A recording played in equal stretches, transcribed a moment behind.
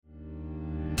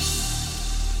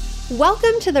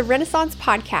Welcome to the Renaissance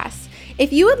Podcast.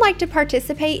 If you would like to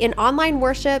participate in online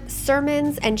worship,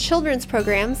 sermons, and children's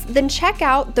programs, then check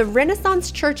out the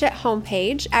Renaissance Church at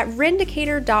homepage at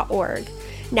rendicator.org.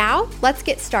 Now, let's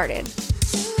get started.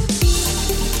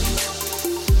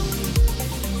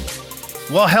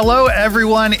 Well, hello,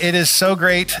 everyone. It is so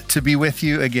great to be with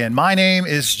you again. My name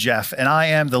is Jeff, and I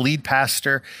am the lead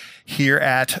pastor here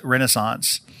at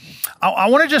Renaissance. I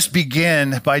want to just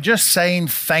begin by just saying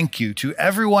thank you to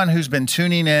everyone who's been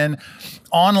tuning in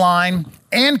online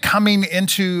and coming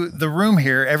into the room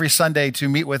here every Sunday to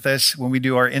meet with us when we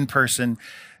do our in-person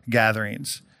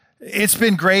gatherings. It's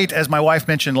been great, as my wife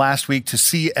mentioned last week, to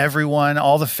see everyone,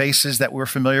 all the faces that we're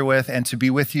familiar with, and to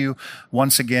be with you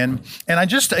once again. And I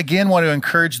just, again, want to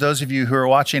encourage those of you who are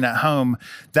watching at home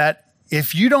that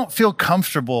if you don't feel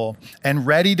comfortable and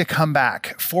ready to come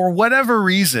back, for whatever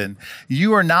reason,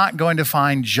 you are not going to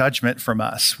find judgment from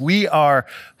us. We are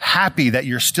happy that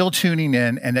you're still tuning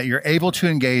in and that you're able to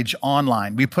engage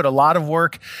online. We put a lot of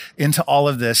work into all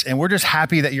of this, and we're just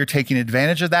happy that you're taking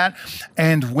advantage of that.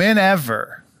 And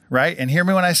whenever, right? And hear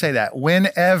me when I say that.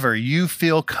 Whenever you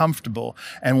feel comfortable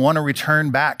and want to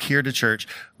return back here to church,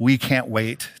 we can't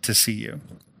wait to see you.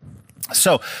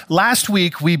 So last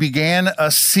week, we began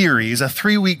a series, a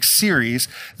 3-week series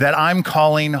that I'm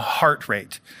calling Heart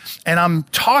Rate. And I'm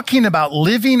talking about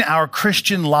living our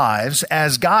Christian lives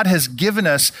as God has given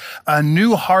us a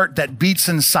new heart that beats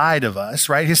inside of us,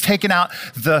 right? He's taken out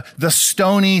the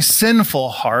stony, sinful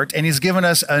heart, and he's given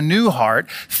us a new heart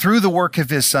through the work of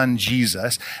his son,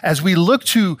 Jesus. As we look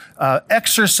to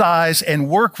exercise and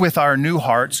work with our new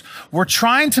hearts, we're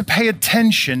trying to pay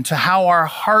attention to how our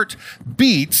heart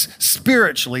beats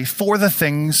spiritually for the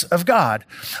things of God.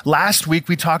 Last week,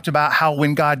 we talked about how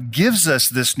when God gives us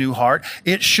this new heart,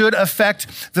 it should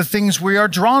affect the things we are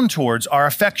drawn towards, our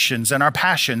affections and our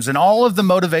passions and all of the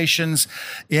motivations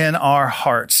in our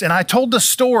hearts. And I told the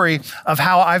story of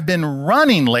how I've been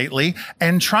running lately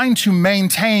and trying to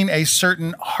maintain a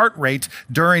certain heart rate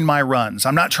during my runs.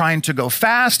 I'm not trying to go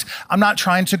fast. I'm not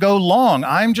trying to go long.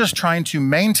 I'm just trying to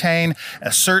maintain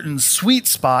a certain sweet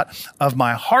spot of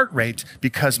my heart rate,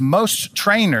 because most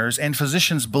trainers and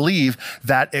physicians believe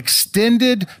that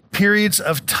extended periods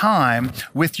of time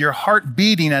with your heart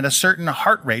beating at a certain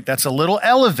heart rate that's a little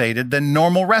elevated than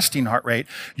normal resting heart rate,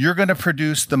 you're going to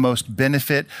produce the most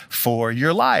benefit for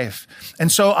your life. And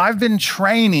so I've been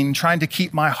trying to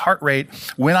keep my heart rate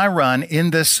when I run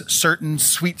in this certain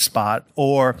sweet spot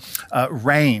or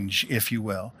range, if you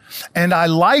will. And I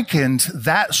likened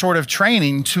that sort of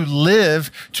training to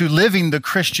living the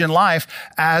Christian life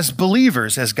as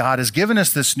believers, as God has given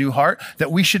us this new heart,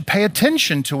 that we should pay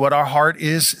attention to what our heart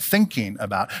is thinking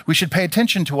about. We should pay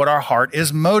attention to what our heart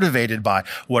is motivated by.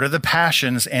 What are the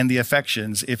passions and the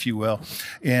affections, if you will,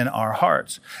 in our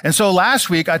hearts? And so last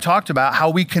week, I talked about how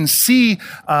we can see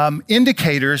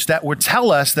indicators that would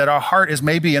tell us that our heart is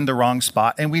maybe in the wrong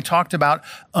spot. And we talked about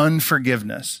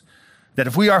unforgiveness. That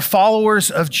if we are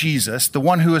followers of Jesus, the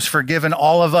one who has forgiven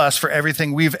all of us for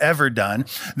everything we've ever done,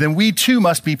 then we too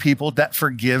must be people that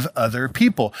forgive other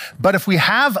people. But if we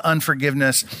have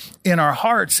unforgiveness in our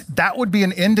hearts, that would be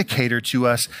an indicator to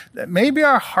us that maybe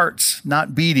our heart's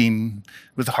not beating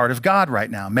with the heart of God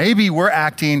right now. Maybe we're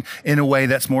acting in a way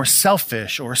that's more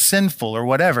selfish or sinful or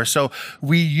whatever. So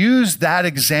we use that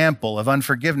example of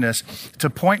unforgiveness to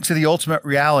point to the ultimate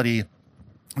reality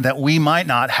that we might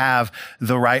not have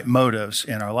the right motives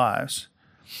in our lives.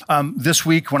 This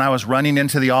week, when I was running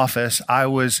into the office, I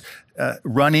was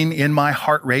running in my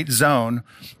heart rate zone.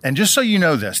 And just so you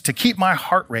know this, to keep my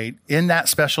heart rate in that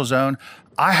special zone,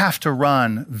 I have to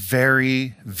run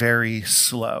very, very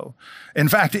slow. In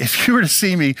fact, if you were to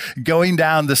see me going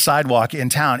down the sidewalk in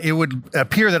town, it would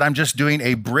appear that I'm just doing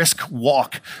a brisk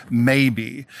walk,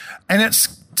 maybe. And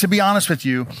it's, to be honest with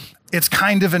you, it's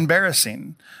kind of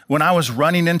embarrassing. When I was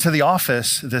running into the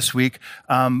office this week,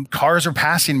 cars are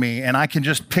passing me, and I can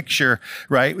just picture,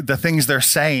 right, the things they're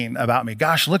saying about me.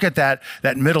 Gosh, look at that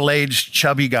middle-aged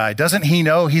chubby guy. Doesn't he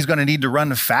know he's going to need to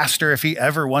run faster if he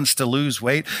ever wants to lose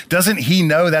weight? Doesn't he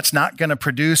know that's not going to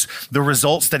produce the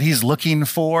results that he's looking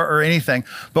for or anything?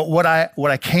 But what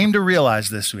I came to realize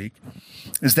this week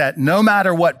is that no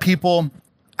matter what people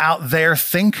out there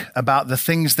think about the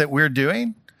things that we're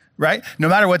doing, right? No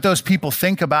matter what those people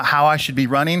think about how I should be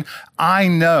running, I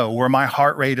know where my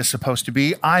heart rate is supposed to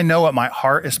be. I know what my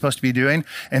heart is supposed to be doing.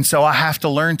 And so I have to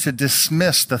learn to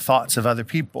dismiss the thoughts of other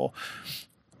people.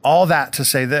 All that to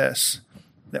say this,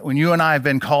 that when you and I have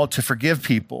been called to forgive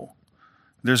people,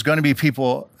 there's going to be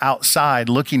people outside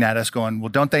looking at us going, well,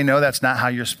 don't they know that's not how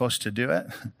you're supposed to do it?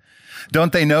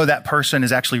 Don't they know that person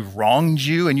has actually wronged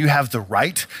you and you have the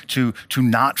right to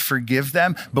not forgive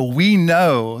them? But we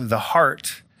know the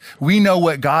heart. We know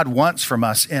what God wants from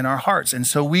us in our hearts. And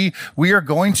so we are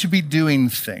going to be doing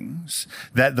things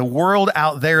that the world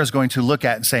out there is going to look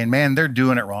at and saying, man, they're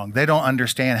doing it wrong. They don't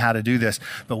understand how to do this,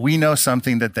 but we know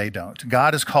something that they don't.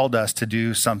 God has called us to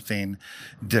do something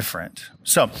different.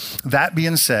 So that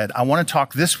being said, I want to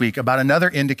talk this week about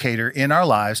another indicator in our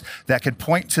lives that could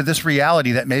point to this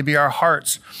reality that maybe our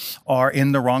hearts are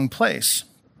in the wrong place.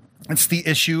 It's the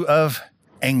issue of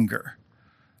anger.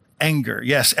 Anger,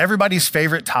 yes, everybody's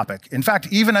favorite topic. In fact,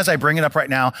 even as I bring it up right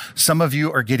now, some of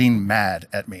you are getting mad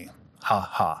at me. Ha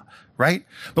ha, right?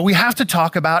 But we have to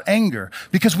talk about anger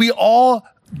because we all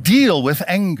deal with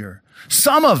anger.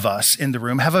 Some of us in the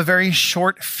room have a very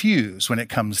short fuse when it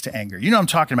comes to anger. You know what I'm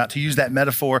talking about, to use that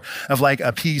metaphor of like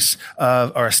a piece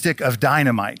of, or a stick of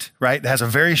dynamite, right? That has a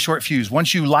very short fuse.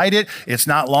 Once you light it, it's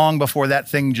not long before that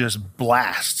thing just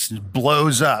blasts,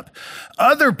 blows up.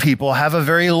 Other people have a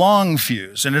very long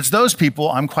fuse, and it's those people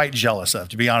I'm quite jealous of,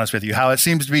 to be honest with you, how it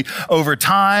seems to be over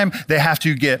time, they have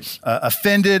to get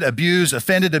offended,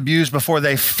 abused before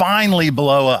they finally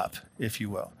blow up, if you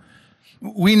will.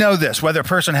 We know this, whether a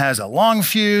person has a long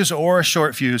fuse or a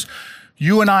short fuse,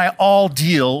 you and I all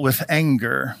deal with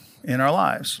anger in our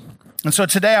lives. And so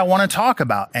today I want to talk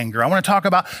about anger. I want to talk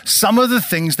about some of the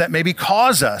things that maybe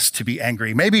cause us to be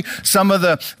angry. Maybe some of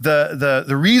the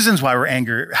reasons why we're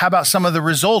angry. How about some of the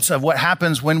results of what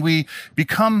happens when we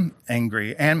become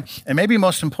angry? And maybe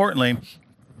most importantly,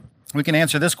 we can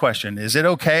answer this question. Is it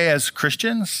okay as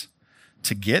Christians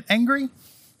to get angry?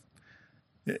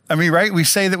 I mean, right? We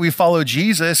say that we follow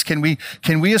Jesus. Can we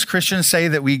as Christians say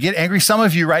that we get angry? Some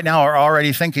of you right now are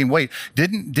already thinking, wait,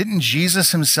 didn't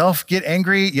Jesus himself get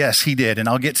angry? Yes, he did. And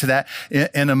I'll get to that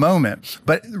in a moment.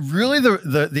 But really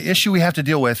the issue we have to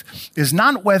deal with is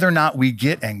not whether or not we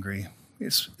get angry.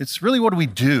 It's really what do we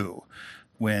do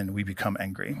when we become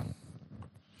angry.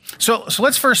 So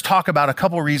let's first talk about a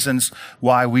couple reasons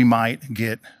why we might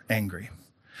get angry.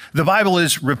 The Bible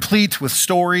is replete with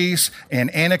stories and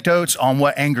anecdotes on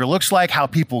what anger looks like, how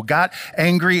people got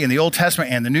angry in the Old Testament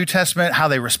and the New Testament, how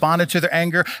they responded to their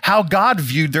anger, how God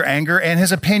viewed their anger and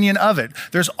his opinion of it.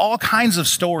 There's all kinds of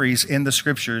stories in the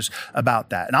scriptures about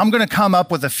that. And I'm going to come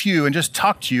up with a few and just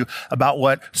talk to you about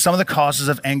what some of the causes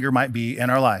of anger might be in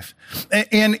our life.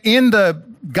 And in the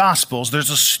Gospels, there's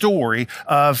a story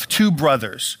of two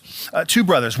brothers.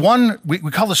 One, we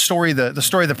call the story the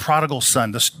story of the prodigal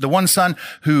son, the one son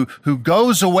who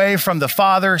goes away from the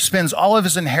father, spends all of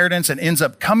his inheritance and ends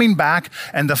up coming back.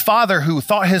 And the father who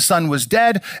thought his son was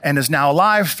dead and is now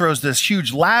alive throws this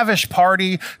huge lavish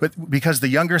party because the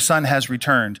younger son has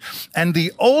returned. And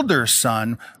the older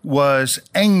son was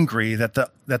angry that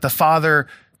the father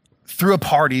threw a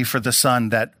party for the son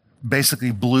that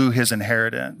basically blew his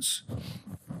inheritance.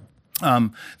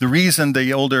 The reason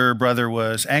the older brother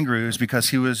was angry was because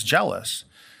he was jealous.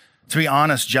 To be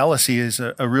honest, jealousy is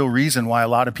a real reason why a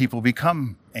lot of people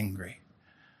become angry.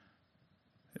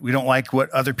 We don't like what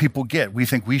other people get. We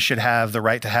think we should have the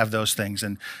right to have those things.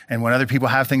 And when other people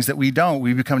have things that we don't,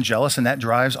 we become jealous, and that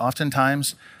drives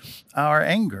oftentimes our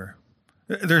anger.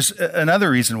 There's another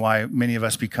reason why many of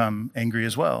us become angry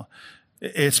as well.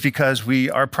 It's because we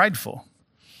are prideful.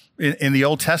 In the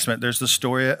Old Testament, there's the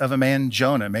story of a man,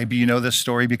 Jonah. Maybe you know this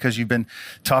story because you've been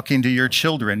talking to your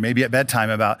children, maybe at bedtime,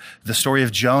 about the story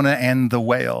of Jonah and the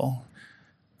whale,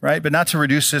 right? But not to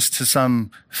reduce this to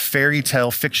some fairy tale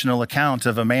fictional account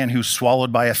of a man who's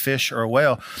swallowed by a fish or a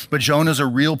whale. But Jonah's a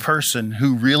real person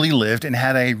who really lived and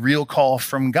had a real call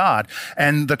from God.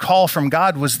 And the call from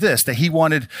God was this, that he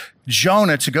wanted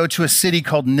Jonah to go to a city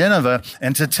called Nineveh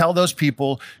and to tell those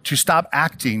people to stop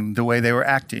acting the way they were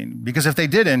acting. Because if they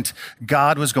didn't,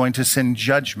 God was going to send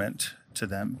judgment to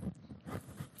them.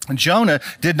 And Jonah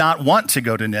did not want to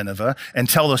go to Nineveh and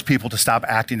tell those people to stop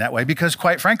acting that way because,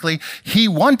 quite frankly, he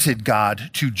wanted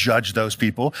God to judge those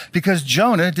people because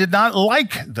Jonah did not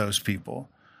like those people.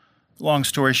 Long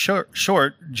story short,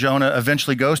 Jonah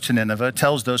eventually goes to Nineveh,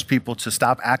 tells those people to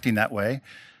stop acting that way,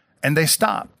 and they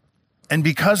stop. And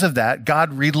because of that,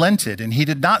 God relented and he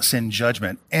did not send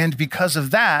judgment. And because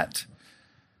of that,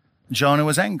 Jonah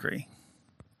was angry.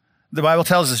 The Bible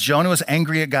tells us Jonah was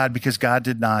angry at God because God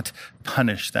did not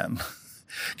punish them.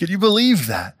 Can you believe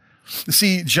that?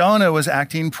 See, Jonah was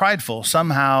acting prideful.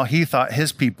 Somehow he thought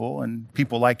his people and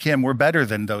people like him were better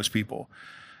than those people.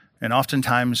 And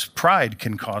oftentimes pride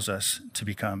can cause us to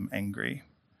become angry.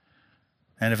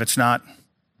 And if it's not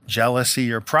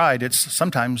jealousy or pride, it's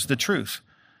sometimes the truth.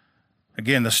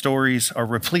 Again, the stories are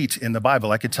replete in the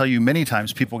Bible. I could tell you many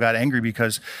times people got angry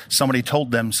because somebody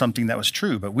told them something that was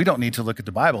true, but we don't need to look at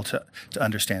the Bible to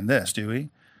understand this, do we?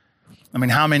 I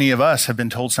mean, how many of us have been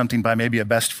told something by maybe a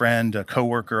best friend, a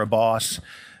coworker, a boss,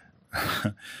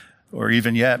 or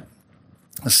even yet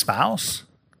a spouse,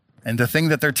 and the thing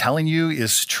that they're telling you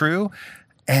is true,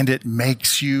 and it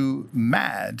makes you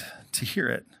mad to hear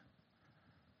it?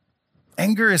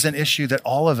 Anger is an issue that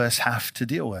all of us have to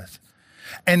deal with.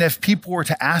 And if people were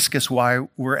to ask us why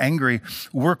we're angry,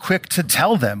 we're quick to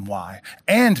tell them why,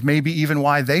 and maybe even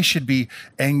why they should be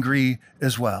angry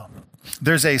as well.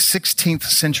 There's a 16th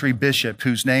century bishop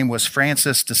whose name was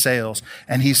Francis de Sales,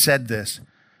 and he said this,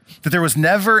 that there was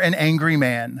never an angry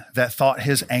man that thought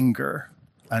his anger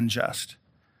unjust.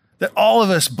 That all of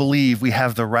us believe we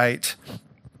have the right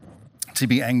to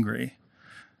be angry.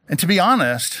 And to be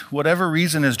honest, whatever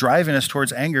reason is driving us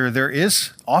towards anger, there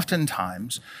is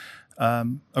oftentimes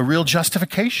a real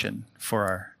justification for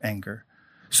our anger.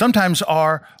 Sometimes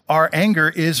our anger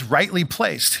is rightly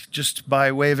placed. Just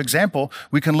by way of example,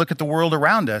 we can look at the world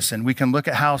around us and we can look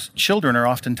at how children are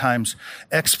oftentimes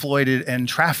exploited and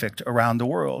trafficked around the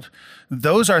world.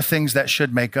 Those are things that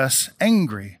should make us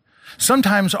angry.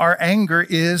 Sometimes our anger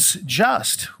is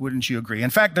just, wouldn't you agree? In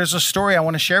fact, there's a story I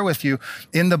want to share with you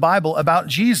in the Bible about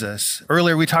Jesus.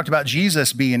 Earlier, we talked about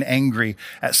Jesus being angry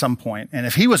at some point. And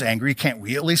if he was angry, can't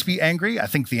we at least be angry? I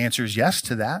think the answer is yes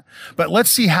to that. But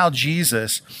let's see how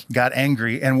Jesus got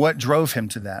angry and what drove him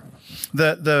to that.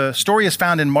 The story is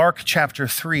found in Mark chapter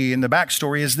 3, and the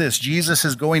backstory is this. Jesus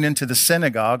is going into the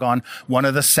synagogue on one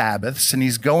of the Sabbaths, and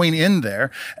he's going in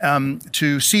there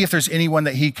to see if there's anyone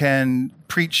that he can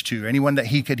preach to, anyone that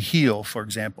he could heal, for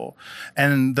example.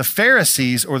 And the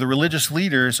Pharisees, or the religious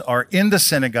leaders, are in the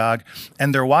synagogue,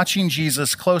 and they're watching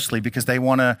Jesus closely because they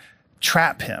want to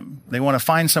trap him. They want to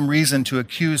find some reason to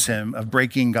accuse him of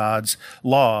breaking God's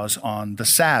laws on the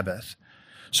Sabbath.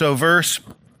 So verse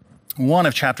 1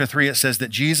 of chapter 3, it says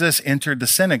that Jesus entered the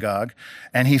synagogue,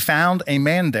 and he found a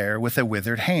man there with a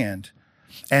withered hand.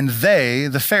 And they,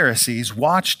 the Pharisees,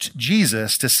 watched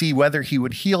Jesus to see whether he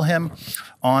would heal him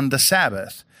on the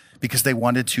Sabbath, because they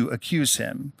wanted to accuse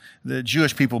him. The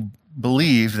Jewish people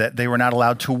believed that they were not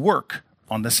allowed to work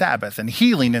on the Sabbath, and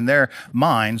healing in their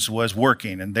minds was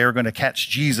working, and they were going to catch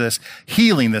Jesus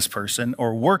healing this person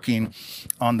or working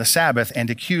on the Sabbath and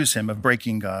accuse him of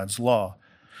breaking God's law.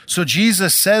 So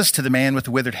Jesus says to the man with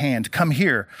the withered hand, "Come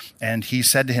here." And he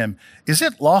said to him, "Is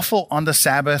it lawful on the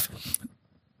Sabbath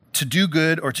to do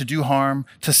good or to do harm,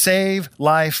 to save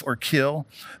life or kill?"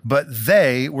 But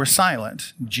they were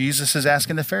silent. Jesus is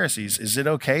asking the Pharisees, is it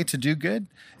okay to do good?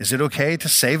 Is it okay to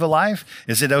save a life?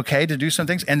 Is it okay to do some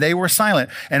things? And they were silent.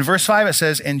 And verse 5, it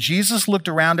says, "And Jesus looked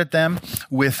around at them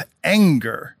with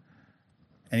anger,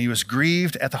 and he was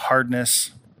grieved at the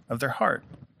hardness of their heart.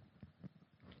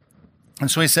 And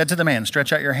so he said to the man,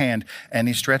 'Stretch out your hand.' And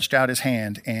he stretched out his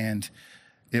hand, and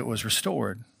it was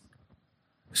restored."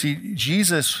 See,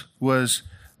 Jesus was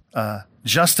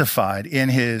justified in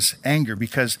his anger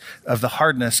because of the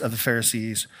hardness of the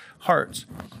Pharisees' hearts.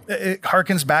 It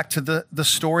harkens back to the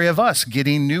story of us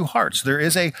getting new hearts. There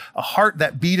is a heart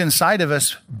that beat inside of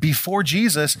us before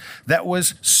Jesus that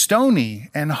was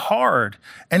stony and hard,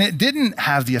 and it didn't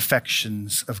have the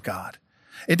affections of God.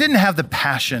 It didn't have the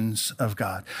passions of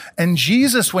God. And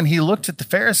Jesus, when he looked at the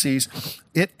Pharisees,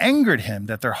 it angered him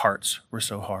that their hearts were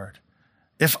so hard.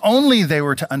 If only they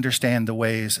were to understand the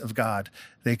ways of God,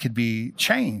 they could be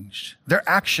changed. Their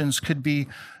actions could be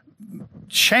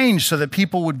changed so that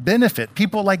people would benefit.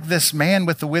 People like this man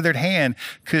with the withered hand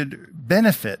could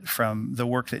benefit from the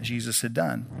work that Jesus had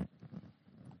done.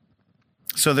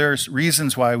 So there's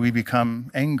reasons why we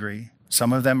become angry.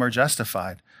 Some of them are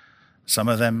justified. Some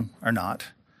of them are not.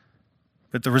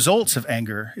 But the results of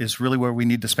anger is really where we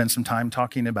need to spend some time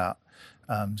talking about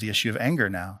the issue of anger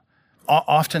now.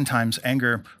 Oftentimes,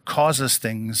 anger causes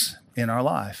things in our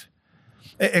life.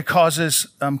 It causes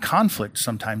conflict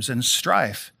sometimes and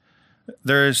strife.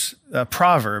 There's a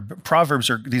proverb. Proverbs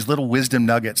are these little wisdom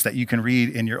nuggets that you can read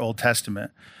in your Old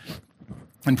Testament.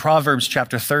 In Proverbs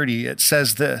chapter 30, it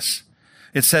says this.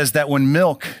 It says that when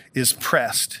milk is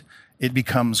pressed, it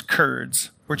becomes curds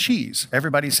or cheese.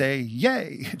 Everybody say,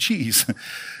 yay, cheese,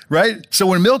 right? So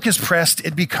when milk is pressed,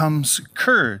 it becomes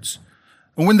curds.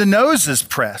 When the nose is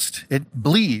pressed, it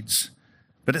bleeds.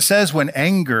 But it says when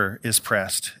anger is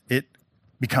pressed, it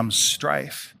becomes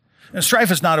strife. And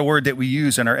strife is not a word that we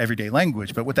use in our everyday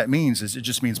language, but what that means is it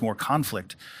just means more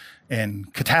conflict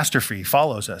and catastrophe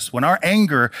follows us. When our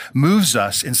anger moves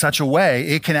us in such a way,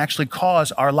 it can actually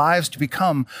cause our lives to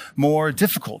become more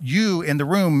difficult. You in the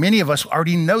room, many of us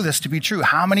already know this to be true.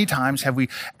 How many times have we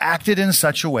acted in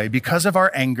such a way because of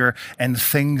our anger and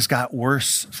things got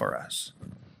worse for us?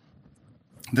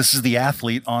 This is the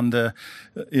athlete in the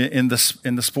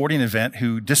sporting event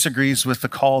who disagrees with the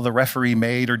call the referee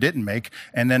made or didn't make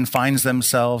and then finds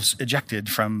themselves ejected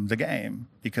from the game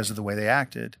because of the way they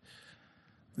acted.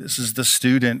 This is the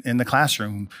student in the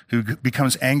classroom who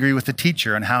becomes angry with the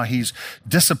teacher and how he's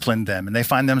disciplined them. And they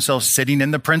find themselves sitting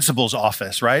in the principal's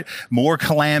office, right? More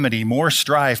calamity, more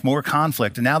strife, more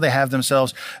conflict. And now they have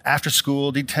themselves after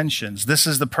school detentions. This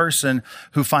is the person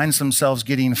who finds themselves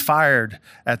getting fired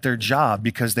at their job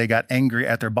because they got angry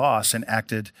at their boss and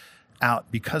acted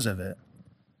out because of it.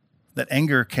 That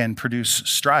anger can produce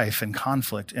strife and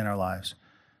conflict in our lives.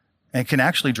 And it can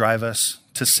actually drive us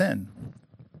to sin.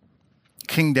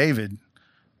 King David,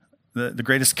 the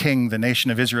greatest king the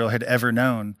nation of Israel had ever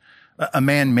known, a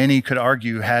man many could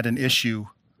argue had an issue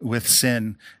with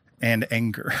sin and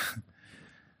anger.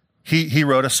 He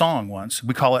wrote a song once.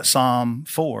 We call it Psalm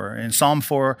 4. In Psalm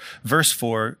 4, verse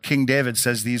 4, King David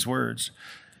says these words,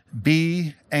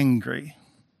 "Be angry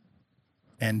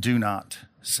and do not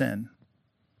sin."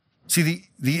 See,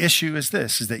 the issue is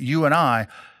this, is that you and I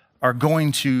are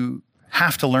going to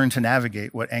have to learn to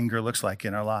navigate what anger looks like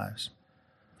in our lives.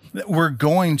 We're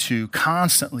going to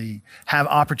constantly have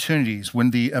opportunities when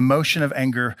the emotion of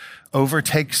anger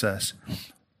overtakes us.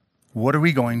 What are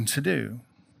we going to do?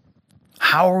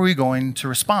 How are we going to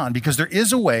respond? Because there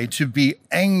is a way to be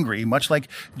angry, much like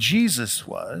Jesus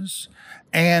was,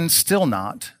 and still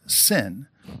not sin.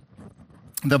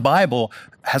 The Bible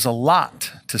has a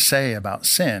lot to say about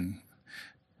sin.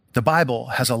 The Bible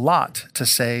has a lot to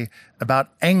say about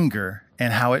anger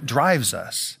and how it drives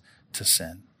us to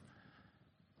sin.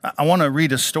 I want to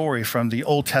read a story from the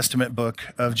Old Testament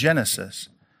book of Genesis.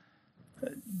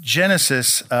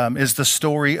 Genesis is the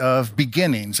story of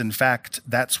beginnings. In fact,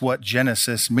 that's what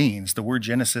Genesis means. The word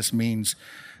Genesis means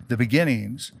the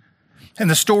beginnings. And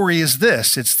the story is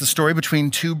this. It's the story between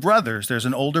two brothers. There's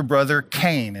an older brother,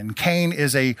 Cain, and Cain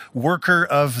is a worker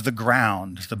of the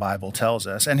ground, the Bible tells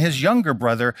us. And his younger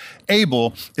brother,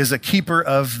 Abel, is a keeper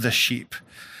of the sheep.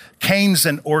 Cain's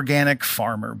an organic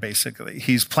farmer, basically.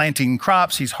 He's planting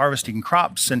crops, he's harvesting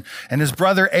crops, and his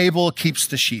brother Abel keeps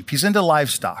the sheep. He's into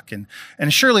livestock, and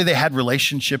surely they had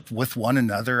relationship with one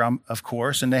another, of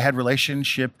course, and they had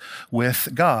relationship with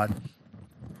God.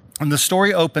 And the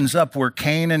story opens up where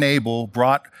Cain and Abel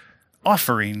brought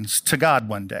offerings to God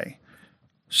one day.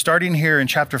 Starting here in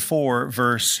chapter 4,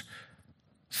 verse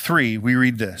 3, we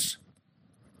read this.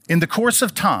 In the course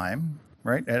of time,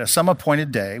 right, at some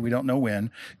appointed day, we don't know when,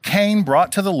 Cain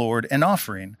brought to the Lord an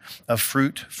offering of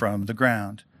fruit from the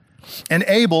ground. And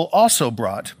Abel also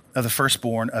brought of the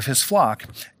firstborn of his flock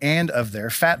and of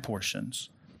their fat portions.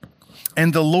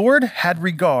 And the Lord had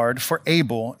regard for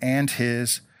Abel and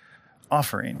his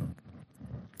offering.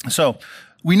 So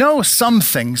we know some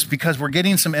things because we're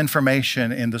getting some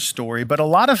information in the story, but a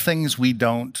lot of things we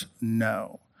don't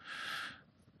know.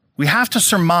 We have to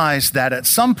surmise that at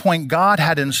some point God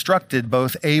had instructed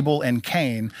both Abel and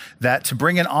Cain that to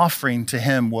bring an offering to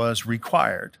him was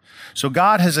required. So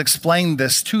God has explained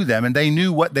this to them and they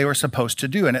knew what they were supposed to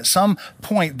do. And at some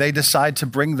point they decide to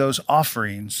bring those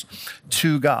offerings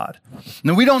to God.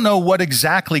 Now we don't know what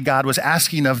exactly God was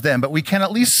asking of them, but we can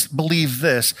at least believe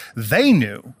this. They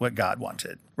knew what God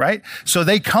wanted, right? So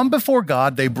they come before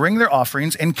God, they bring their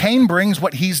offerings, and Cain brings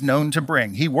what he's known to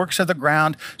bring. He works at the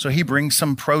ground, so he brings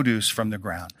some produce from the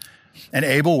ground. And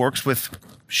Abel works with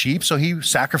sheep, so he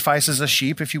sacrifices a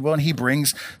sheep, if you will, and he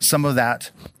brings some of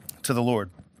that to the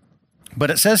Lord. But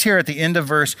it says here at the end of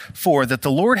verse 4 that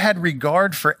the Lord had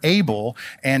regard for Abel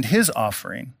and his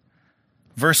offering.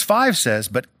 Verse 5 says,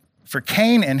 but for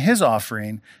Cain and his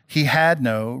offering, he had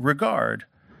no regard.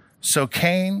 So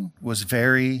Cain was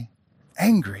very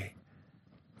angry,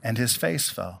 and his face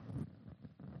fell.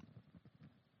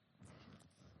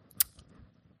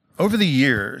 Over the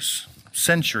years,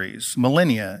 centuries,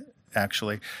 millennia,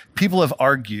 actually, people have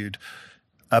argued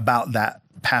about that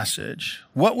passage.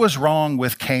 What was wrong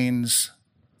with Cain's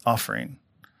offering?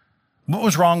 What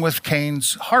was wrong with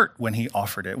Cain's heart when he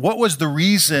offered it? What was the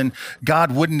reason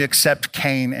God wouldn't accept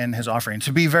Cain and his offering?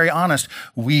 To be very honest,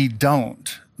 we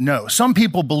don't know. Some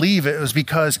people believe it was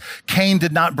because Cain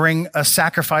did not bring a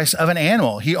sacrifice of an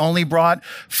animal. He only brought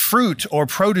fruit or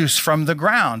produce from the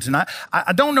ground. And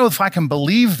I don't know if I can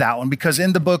believe that one, because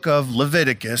in the book of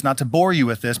Leviticus, not to bore you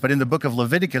with this, but in the book of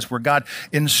Leviticus, where God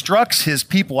instructs his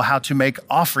people how to make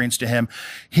offerings to him,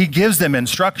 he gives them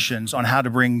instructions on how to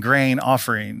bring grain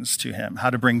offerings to him, how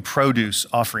to bring produce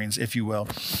offerings, if you will,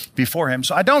 before him.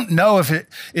 So I don't know if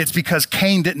it's because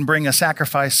Cain didn't bring a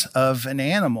sacrifice of an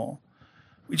animal.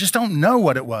 We just don't know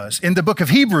what it was. In the book of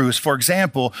Hebrews, for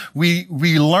example, we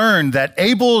learn that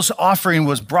Abel's offering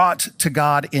was brought to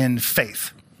God in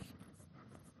faith.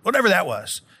 Whatever that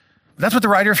was. That's what the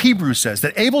writer of Hebrews says,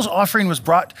 that Abel's offering was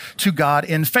brought to God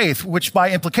in faith, which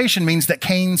by implication means that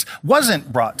Cain's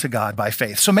wasn't brought to God by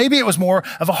faith. So maybe it was more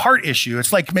of a heart issue.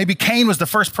 It's like maybe Cain was the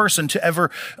first person to ever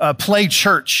play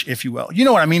church, if you will. You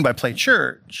know what I mean by play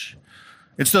church.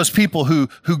 It's those people who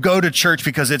go to church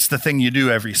because it's the thing you do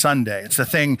every Sunday. It's the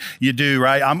thing you do,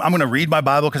 right? I'm going to read my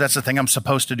Bible because that's the thing I'm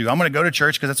supposed to do. I'm going to go to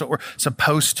church because that's what we're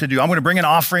supposed to do. I'm going to bring an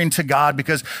offering to God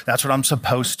because that's what I'm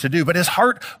supposed to do. But his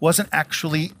heart wasn't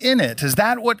actually in it. Is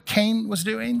that what Cain was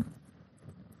doing?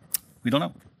 We don't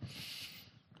know.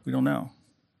 We don't know.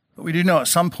 But we do know at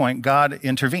some point God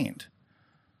intervened.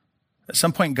 At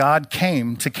some point God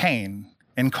came to Cain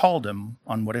and called him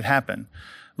on what had happened.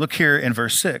 Look here in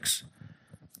verse 6.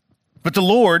 But the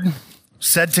Lord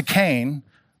said to Cain,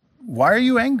 "Why are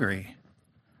you angry?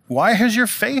 Why has your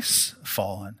face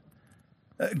fallen?"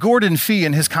 Gordon Fee,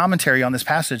 in his commentary on this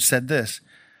passage, said this,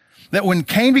 that when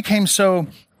Cain became so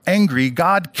angry,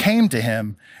 God came to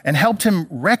him and helped him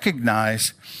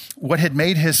recognize what had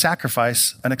made his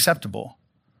sacrifice unacceptable.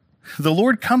 The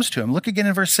Lord comes to him. Look again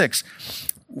in verse 6.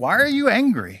 Why are you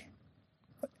angry?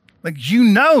 Like, you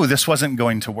know this wasn't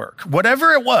going to work.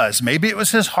 Whatever it was, maybe it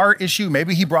was his heart issue,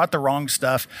 maybe he brought the wrong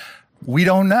stuff. We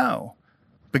don't know.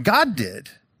 But God did.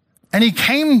 And he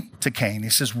came to Cain. He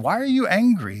says, "Why are you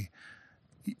angry?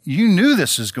 You knew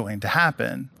this was going to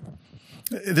happen."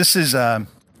 This is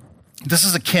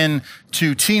akin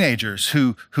to teenagers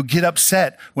who get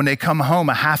upset when they come home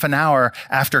a half an hour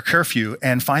after curfew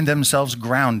and find themselves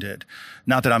grounded.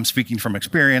 Not that I'm speaking from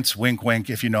experience, wink,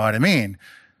 wink, if you know what I mean.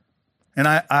 And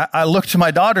I look to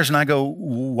my daughters and I go,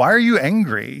 "Why are you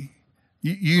angry?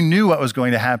 You knew what was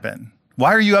going to happen.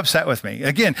 Why are you upset with me?"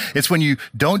 Again, it's when you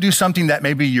don't do something that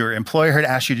maybe your employer had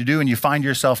asked you to do and you find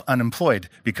yourself unemployed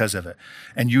because of it.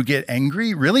 And you get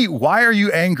angry. Really? Why are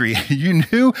you angry? You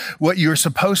knew what you were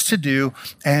supposed to do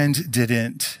and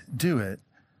didn't do it.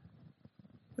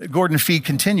 Gordon Fee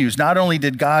continues, not only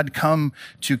did God come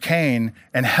to Cain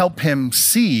and help him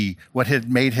see what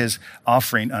had made his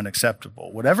offering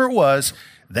unacceptable, whatever it was,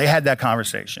 they had that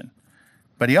conversation.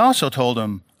 But he also told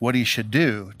him what he should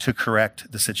do to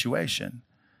correct the situation.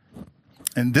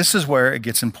 And this is where it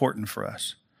gets important for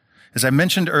us. As I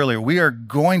mentioned earlier, we are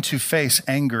going to face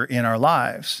anger in our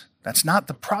lives. That's not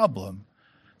the problem.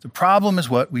 The problem is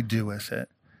what we do with it.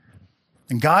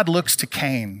 And God looks to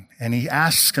Cain and he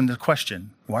asks him the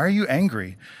question, "Why are you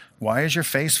angry? Why is your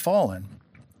face fallen?"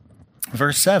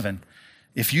 Verse 7,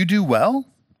 "If you do well,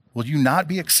 will you not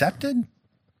be accepted?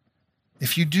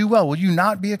 If you do well, will you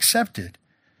not be accepted?"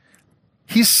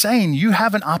 He's saying you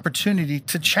have an opportunity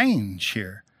to change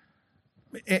here.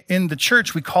 In the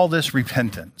church, we call this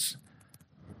repentance.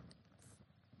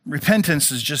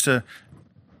 Repentance is just a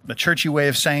churchy way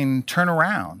of saying turn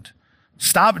around.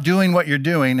 Stop doing what you're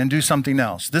doing and do something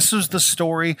else. This is the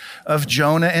story of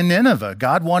Jonah and Nineveh.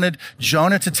 God wanted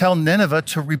Jonah to tell Nineveh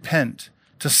to repent,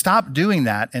 to stop doing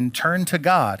that and turn to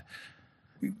God.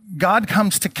 God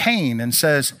comes to Cain and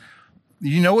says,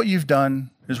 "You know what you've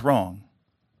done is wrong.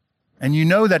 And you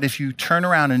know that if you turn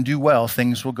around and do well,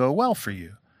 things will go well for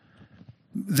you."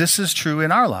 This is true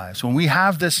in our lives. When we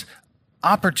have this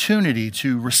opportunity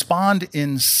to respond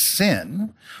in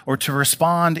sin or to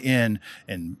respond in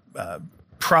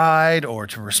pride or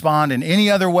to respond in any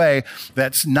other way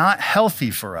that's not healthy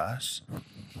for us,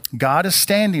 God is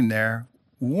standing there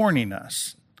warning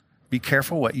us, be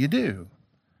careful what you do.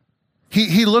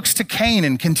 He looks to Cain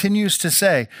and continues to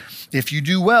say, "If you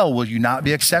do well, will you not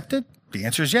be accepted?" The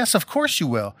answer is yes, of course you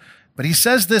will. But he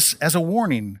says this as a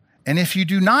warning. And if you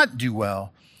do not do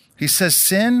well, he says,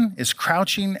 sin is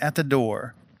crouching at the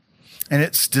door and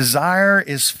its desire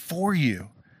is for you.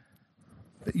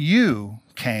 But you,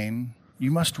 Cain,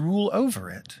 you must rule over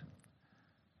it.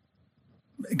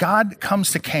 God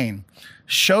comes to Cain,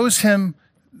 shows him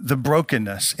the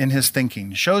brokenness in his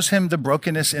thinking, shows him the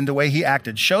brokenness in the way he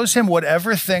acted, shows him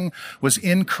whatever thing was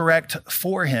incorrect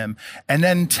for him, and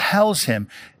then tells him,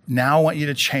 now I want you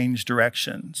to change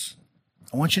directions.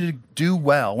 I want you to do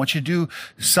well. I want you to do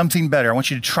something better. I want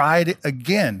you to try it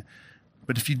again.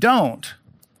 But if you don't,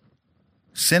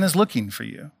 sin is looking for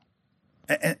you.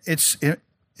 And it's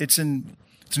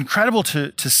incredible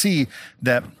to see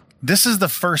that this is the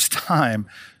first time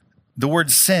the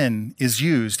word sin is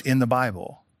used in the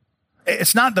Bible.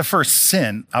 It's not the first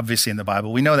sin, obviously, in the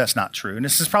Bible. We know that's not true. And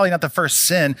this is probably not the first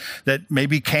sin that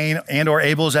maybe Cain and or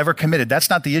Abel has ever committed. That's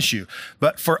not the issue.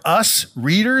 But for us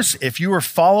readers, if you were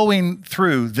following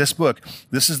through this book,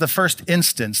 this is the first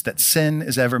instance that sin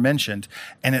is ever mentioned.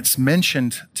 And it's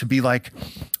mentioned to be like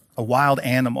a wild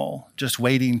animal just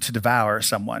waiting to devour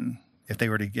someone if they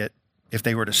were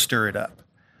to stir it up.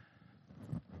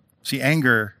 See,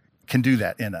 anger can do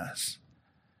that in us.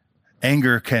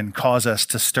 Anger can cause us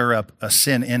to stir up a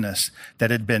sin in us that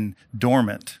had been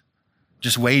dormant,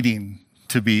 just waiting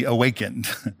to be awakened.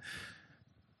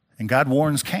 And God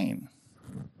warns Cain.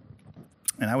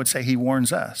 And I would say he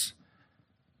warns us.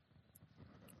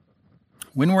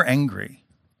 When we're angry,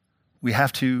 we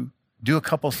have to do a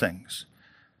couple things.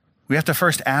 We have to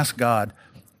first ask God,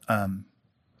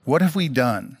 what have we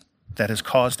done that has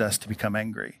caused us to become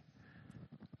angry?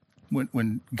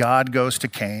 When God goes to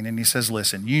Cain and he says,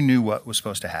 listen, you knew what was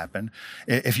supposed to happen.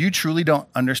 If you truly don't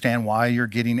understand why you're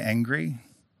getting angry,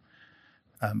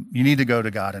 you need to go to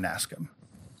God and ask him.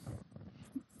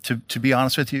 To be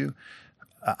honest with you,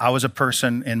 I was a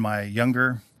person in my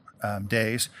younger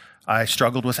days, I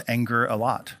struggled with anger a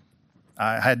lot.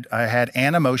 I had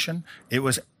an emotion. It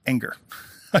was anger.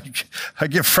 I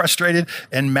get frustrated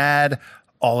and mad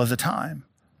all of the time.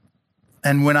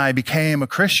 And when I became a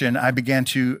Christian, I began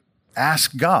to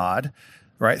ask God,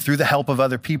 right, through the help of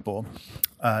other people,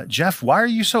 Jeff, why are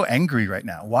you so angry right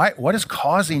now? What is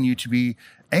causing you to be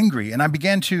angry? And I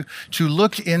began to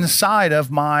look inside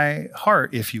of my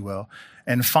heart, if you will,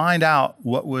 and find out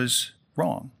what was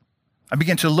wrong. I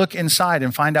began to look inside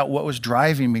and find out what was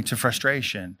driving me to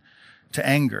frustration, to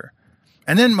anger.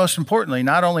 And then most importantly,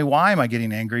 not only why am I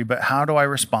getting angry, but how do I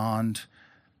respond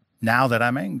now that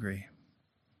I'm angry?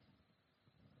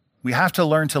 We have to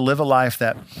learn to live a life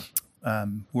that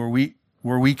where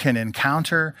we can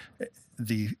encounter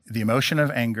the emotion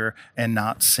of anger and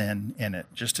not sin in it,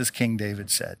 just as King David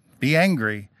said, be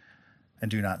angry and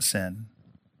do not sin.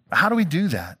 But how do we do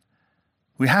that?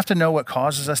 We have to know what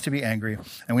causes us to be angry,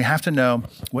 and we have to know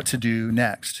what to do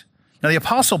next. Now, the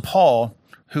Apostle Paul,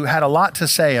 who had a lot to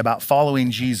say about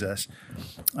following Jesus,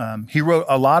 he wrote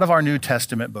a lot of our New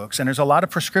Testament books, and there's a lot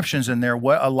of prescriptions in there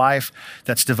what a life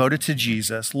that's devoted to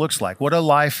Jesus looks like, what a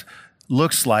life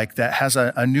looks like that has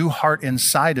a new heart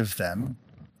inside of them,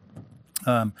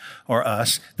 or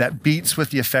us, that beats with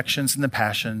the affections and the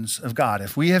passions of God.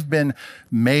 If we have been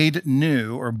made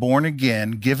new or born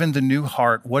again, given the new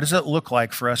heart, what does it look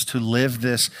like for us to live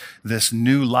this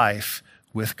new life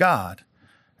with God?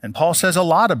 And Paul says a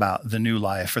lot about the new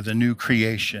life or the new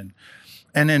creation.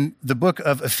 And in the book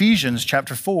of Ephesians,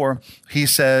 chapter 4, he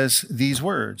says these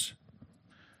words,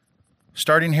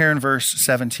 starting here in verse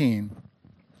 17.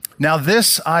 Now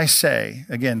this I say,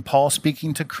 again, Paul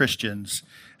speaking to Christians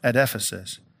at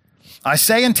Ephesus, I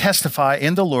say and testify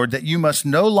in the Lord that you must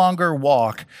no longer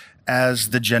walk as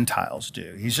the Gentiles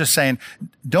do. He's just saying,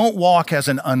 don't walk as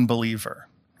an unbeliever.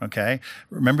 Okay.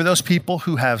 Remember those people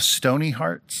who have stony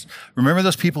hearts? Remember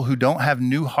those people who don't have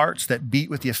new hearts that beat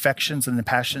with the affections and the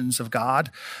passions of God?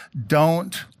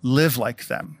 Don't live like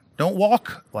them. Don't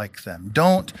walk like them.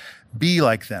 Don't be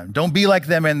like them. Don't be like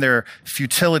them in their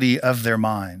futility of their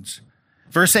minds.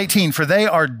 Verse 18, for they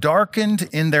are darkened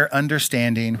in their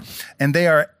understanding, and they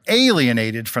are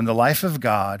alienated from the life of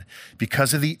God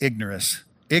because of the ignorance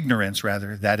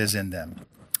that is in them.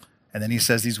 And then he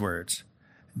says these words,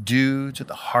 due to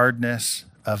the hardness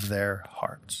of their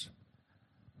hearts.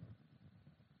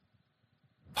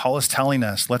 Paul is telling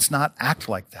us, let's not act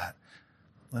like that.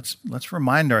 Let's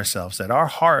remind ourselves that our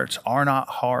hearts are not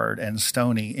hard and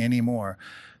stony anymore,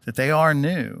 that they are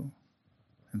new,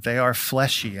 that they are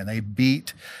fleshy, and they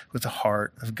beat with the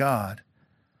heart of God.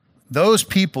 Those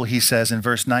people, he says in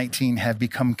verse 19, have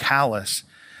become callous,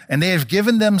 and they have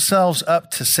given themselves up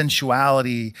to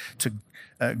sensuality, to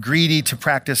greedy, to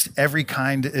practice every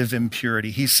kind of impurity.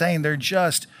 He's saying they're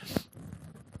just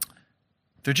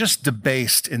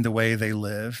debased in the way they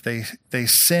live. They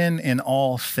sin in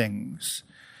all things.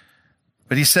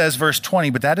 But he says, verse 20,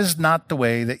 but that is not the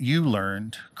way that you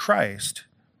learned Christ,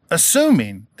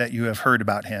 assuming that you have heard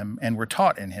about him and were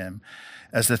taught in him,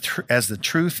 as the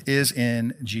truth is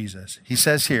in Jesus. He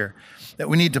says here that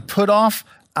we need to put off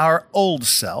our old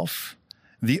self,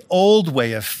 the old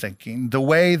way of thinking, the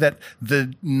way that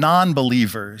the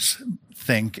non-believers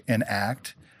think and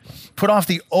act, Put off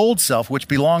the old self, which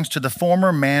belongs to the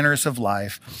former manners of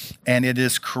life, and it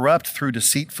is corrupt through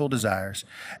deceitful desires,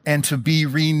 and to be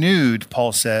renewed,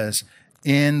 Paul says,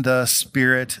 in the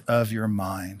spirit of your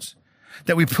minds.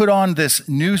 That we put on this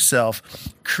new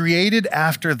self, created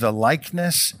after the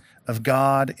likeness of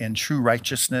God in true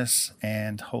righteousness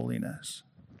and holiness.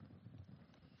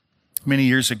 Many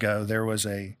years ago, there was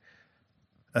a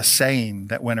saying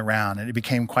that went around, and it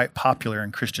became quite popular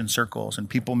in Christian circles, and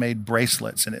people made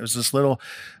bracelets, and it was this little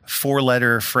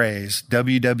 4-letter phrase,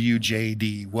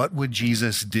 WWJD, what would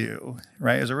Jesus do,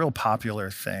 right? It was a real popular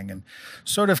thing and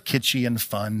sort of kitschy and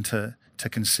fun to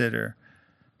consider.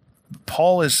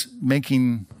 Paul is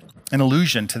making an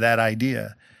allusion to that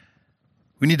idea.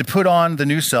 We need to put on the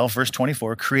new self, verse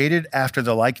 24, created after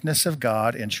the likeness of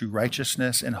God in true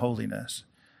righteousness and holiness.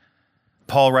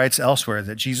 Paul writes elsewhere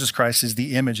that Jesus Christ is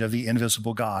the image of the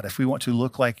invisible God. If we want to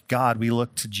look like God, we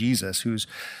look to Jesus, who's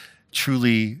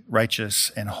truly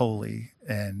righteous and holy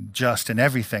and just in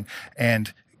everything,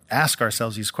 and ask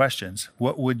ourselves these questions.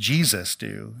 What would Jesus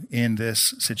do in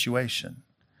this situation?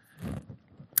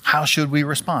 How should we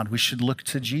respond? We should look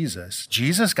to Jesus.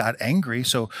 Jesus got angry,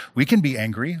 so we can be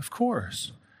angry, of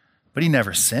course, but he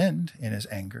never sinned in his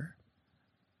anger.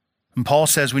 And Paul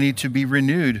says we need to be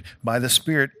renewed by the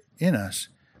Spirit in us.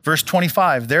 Verse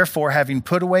 25, therefore, having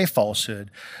put away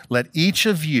falsehood, let each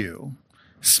of you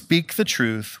speak the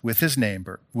truth with his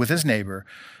neighbor,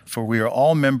 for we are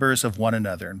all members of one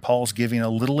another. And Paul's giving a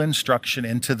little instruction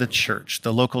into the church,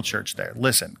 the local church there.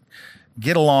 Listen,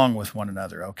 get along with one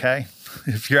another, okay?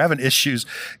 If you're having issues,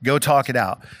 go talk it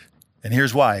out. And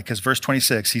here's why, because verse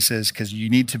 26, he says, because you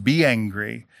need to be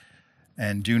angry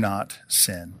and do not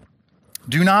sin.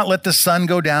 Do not let the sun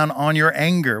go down on your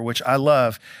anger, which I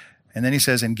love. And then he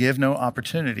says, and give no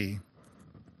opportunity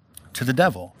to the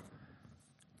devil.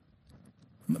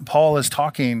 Paul is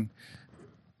talking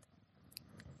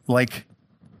like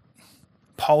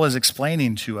Paul is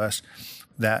explaining to us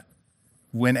that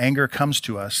when anger comes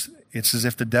to us, it's as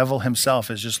if the devil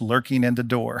himself is just lurking in the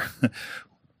door,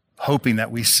 hoping that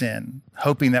we sin,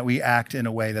 hoping that we act in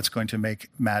a way that's going to make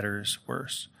matters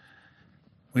worse.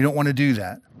 We don't want to do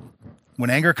that. When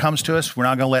anger comes to us, we're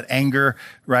not going to let anger,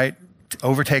 right,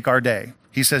 overtake our day.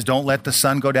 He says, don't let the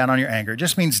sun go down on your anger. It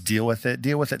just means deal with it.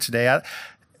 Deal with it today.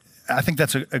 I think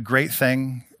that's a great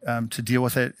thing to deal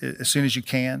with it as soon as you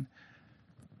can.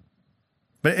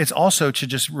 But it's also to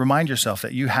just remind yourself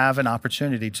that you have an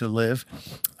opportunity to live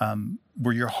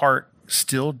where your heart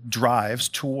still drives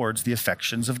towards the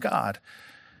affections of God.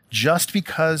 Just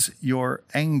because you're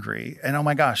angry, and oh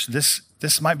my gosh,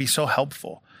 this might be so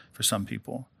helpful for some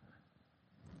people.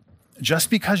 Just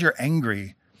because you're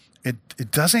angry,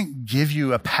 it doesn't give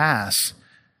you a pass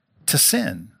to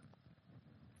sin.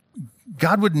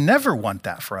 God would never want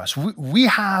that for us. We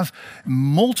have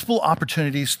multiple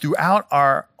opportunities throughout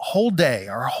our whole day,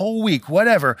 our whole week,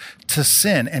 whatever, to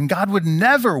sin. And God would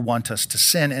never want us to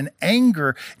sin. And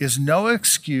anger is no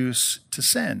excuse to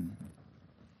sin.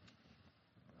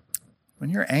 When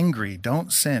you're angry,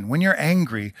 don't sin. When you're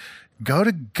angry, go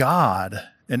to God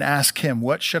and ask him,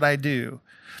 what should I do?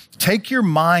 Take your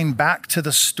mind back to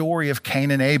the story of Cain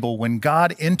and Abel when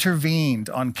God intervened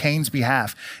on Cain's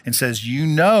behalf and says, you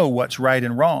know what's right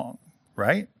and wrong,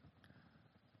 right?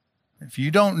 If you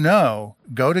don't know,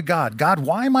 go to God. God,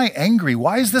 why am I angry?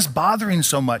 Why is this bothering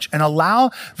so much? And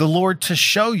allow the Lord to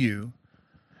show you,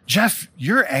 Jeff,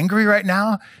 you're angry right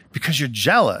now because you're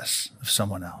jealous of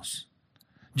someone else.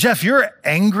 Jeff, you're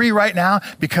angry right now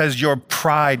because your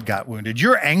pride got wounded.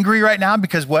 You're angry right now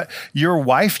because what your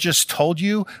wife just told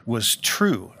you was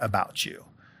true about you,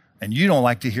 and you don't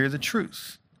like to hear the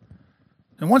truth.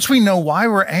 And once we know why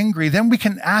we're angry, then we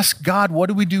can ask God, what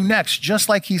do we do next? Just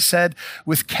like he said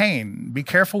with Cain, be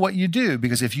careful what you do,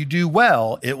 because if you do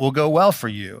well, it will go well for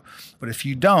you. But if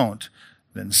you don't,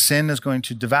 then sin is going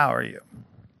to devour you.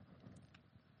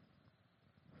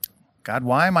 God,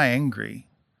 why am I angry?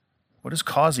 What is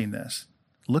causing this?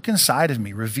 Look inside of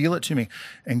me, reveal it to me.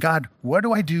 And God, what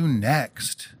do I do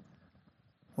next?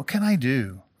 What can I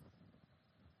do?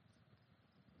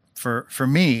 For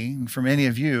me, and for many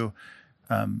of you,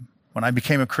 when I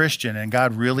became a Christian and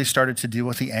God really started to deal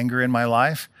with the anger in my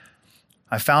life,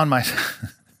 I found myself,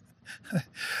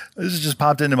 this just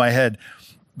popped into my head,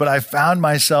 but I found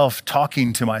myself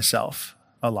talking to myself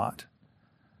a lot.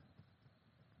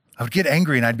 I would get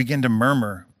angry and I'd begin to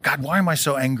murmur, God, why am I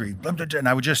so angry? And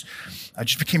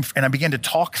I began to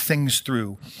talk things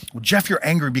through. Well, Jeff, you're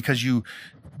angry because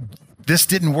this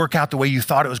didn't work out the way you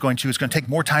thought it was going to. It's going to take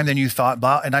more time than you thought.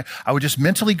 Blah. And I would just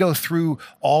mentally go through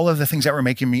all of the things that were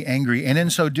making me angry. And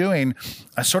in so doing,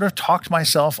 I sort of talked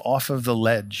myself off of the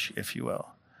ledge, if you will.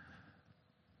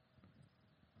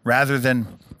 Rather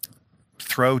than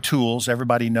throw tools,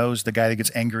 everybody knows the guy that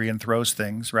gets angry and throws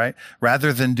things, right?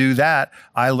 Rather than do that,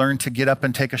 I learned to get up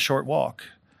and take a short walk.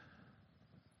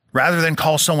 Rather than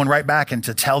call someone right back and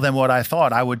to tell them what I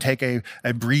thought, I would take a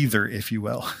breather, if you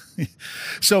will.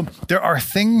 So there are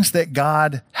things that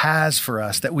God has for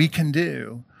us that we can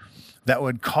do that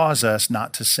would cause us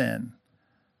not to sin.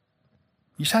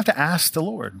 You just have to ask the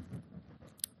Lord.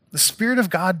 The Spirit of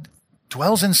God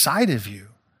dwells inside of you.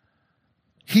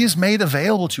 He has made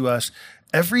available to us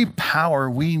every power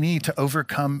we need to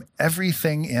overcome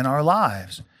everything in our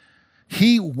lives.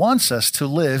 He wants us to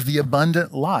live the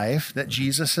abundant life that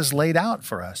Jesus has laid out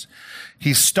for us.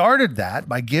 He started that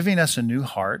by giving us a new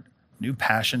heart, new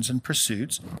passions and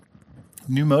pursuits,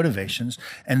 new motivations.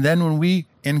 And then when we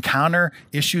encounter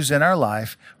issues in our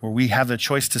life where we have the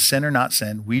choice to sin or not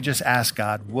sin, we just ask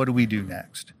God, what do we do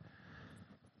next?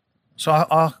 So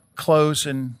I'll close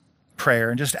in prayer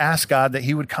and just ask God that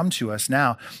he would come to us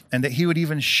now and that he would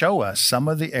even show us some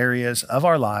of the areas of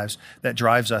our lives that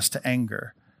drives us to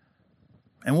anger.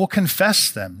 And we'll confess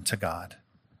them to God.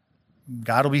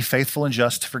 God will be faithful and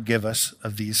just to forgive us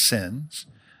of these sins.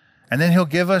 And then he'll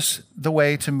give us the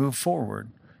way to move forward,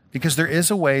 because there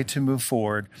is a way to move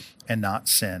forward and not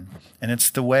sin. And it's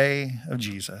the way of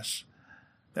Jesus,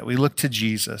 that we look to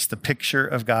Jesus, the picture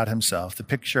of God himself, the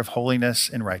picture of holiness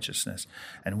and righteousness.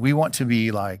 And we want to be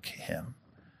like him.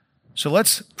 So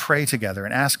let's pray together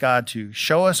and ask God to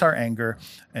show us our anger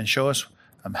and show us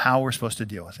how we're supposed to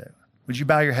deal with it. Would you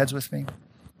bow your heads with me?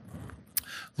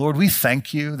 Lord, we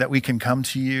thank you that we can come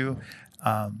to you,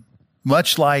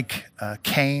 much like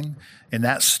Cain in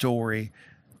that story,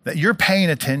 that you're paying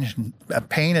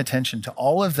attention to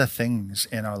all of the things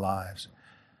in our lives.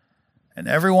 And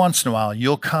every once in a while,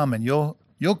 you'll come and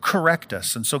you'll correct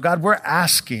us. And so, God, we're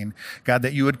asking, God,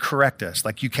 that you would correct us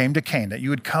like you came to Cain, that you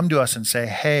would come to us and say,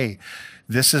 hey,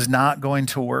 this is not going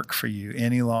to work for you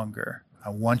any longer. I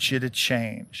want you to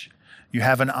change. You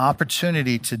have an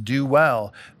opportunity to do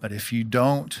well, but if you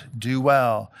don't do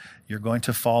well, you're going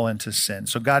to fall into sin.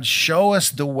 So God, show us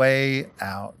the way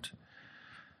out.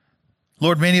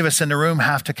 Lord, many of us in the room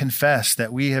have to confess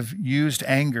that we have used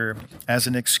anger as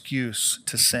an excuse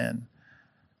to sin.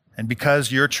 And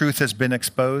because your truth has been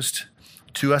exposed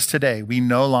to us today, we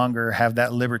no longer have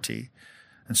that liberty.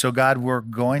 And so God, we're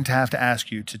going to have to ask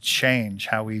you to change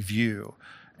how we view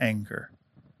anger.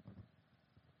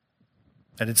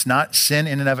 That it's not sin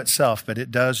in and of itself, but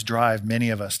it does drive many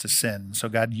of us to sin. So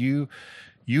God, you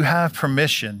have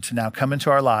permission to now come into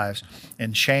our lives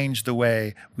and change the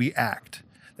way we act.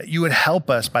 That you would help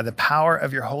us by the power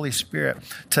of your Holy Spirit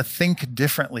to think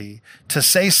differently, to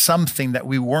say something that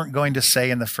we weren't going to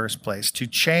say in the first place, to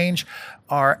change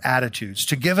our attitudes,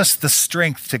 to give us the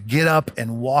strength to get up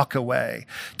and walk away,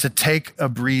 to take a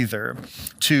breather,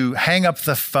 to hang up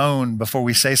the phone before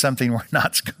we say something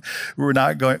we're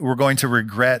going to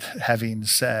regret having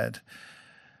said.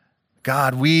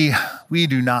 God, we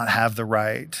do not have the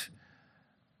right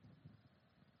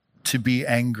to be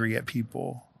angry at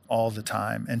people all the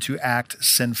time and to act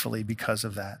sinfully because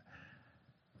of that.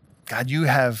 God, you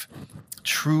have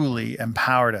truly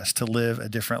empowered us to live a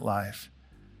different life.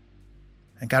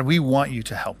 And God, we want you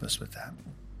to help us with that.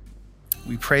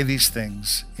 We pray these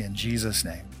things in Jesus'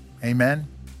 name. Amen.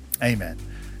 Amen.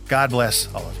 God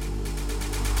bless all of you.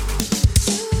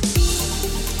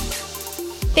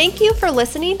 Thank you for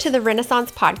listening to the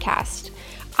Renaissance Podcast.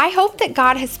 I hope that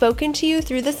God has spoken to you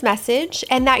through this message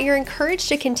and that you're encouraged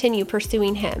to continue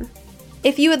pursuing Him.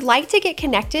 If you would like to get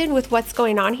connected with what's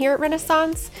going on here at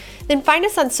Renaissance, then find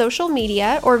us on social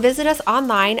media or visit us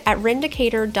online at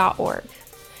rendicator.org.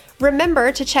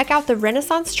 Remember to check out the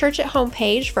Renaissance Church at Home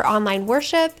page for online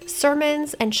worship,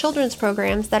 sermons, and children's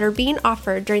programs that are being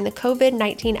offered during the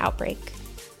COVID-19 outbreak.